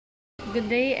Good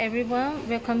day everyone,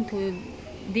 welcome to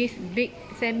this big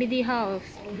semi house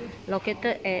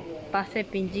located at Pasir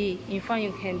Pinji. In front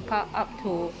you can park up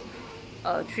to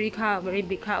 3 car, very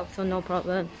big house, so no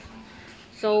problem.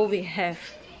 So we have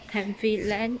 10 feet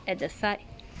land at the side.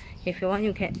 If you want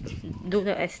you can do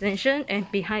the extension, and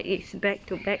behind is back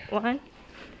to back one.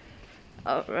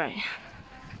 Alright,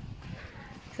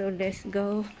 so let's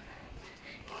go.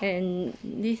 And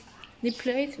this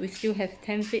place we still have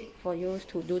 10 feet for you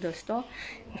to do the store.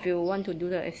 If you want to do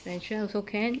the extension also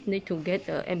can, need to get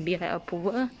the MBI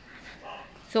approval.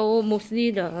 So mostly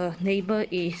the neighbor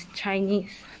is Chinese,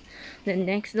 the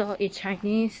next door is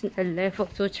Chinese, the left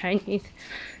also Chinese.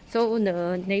 So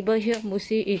the neighbor here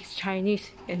mostly is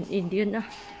Chinese and Indian.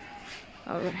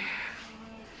 Alright,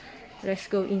 let's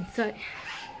go inside.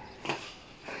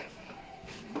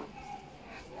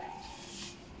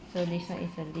 So this one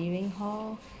is a living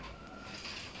hall,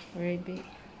 very big.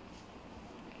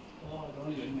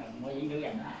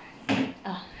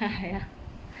 Yeah.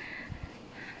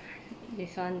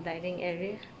 This one dining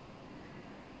area,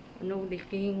 no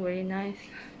leaking, very nice.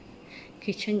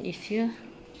 Kitchen is here.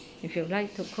 If you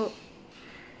like to cook,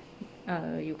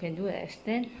 you can do an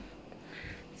extend.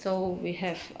 So we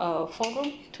have 4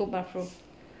 rooms, 2 bathrooms.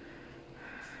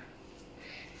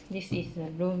 This is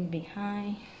the room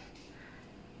behind.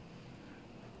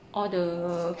 All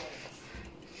the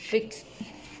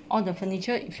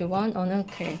furniture, if you want, owner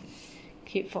can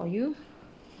keep for you.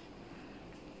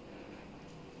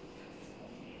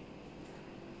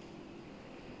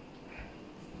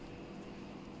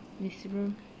 This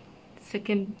room,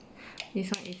 this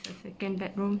one is a second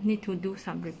bedroom, need to do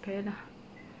some repair lah.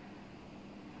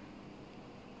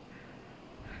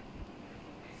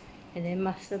 And then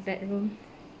master bedroom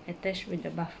attached with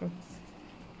the bathroom.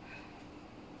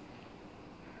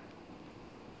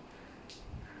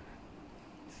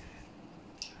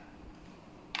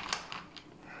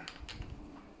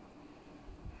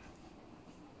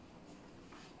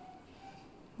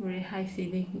 Very high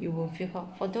ceiling, you will feel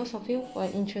hot. For those of you who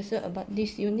are interested about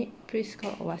this unit, please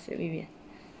call or WhatsApp Vivien.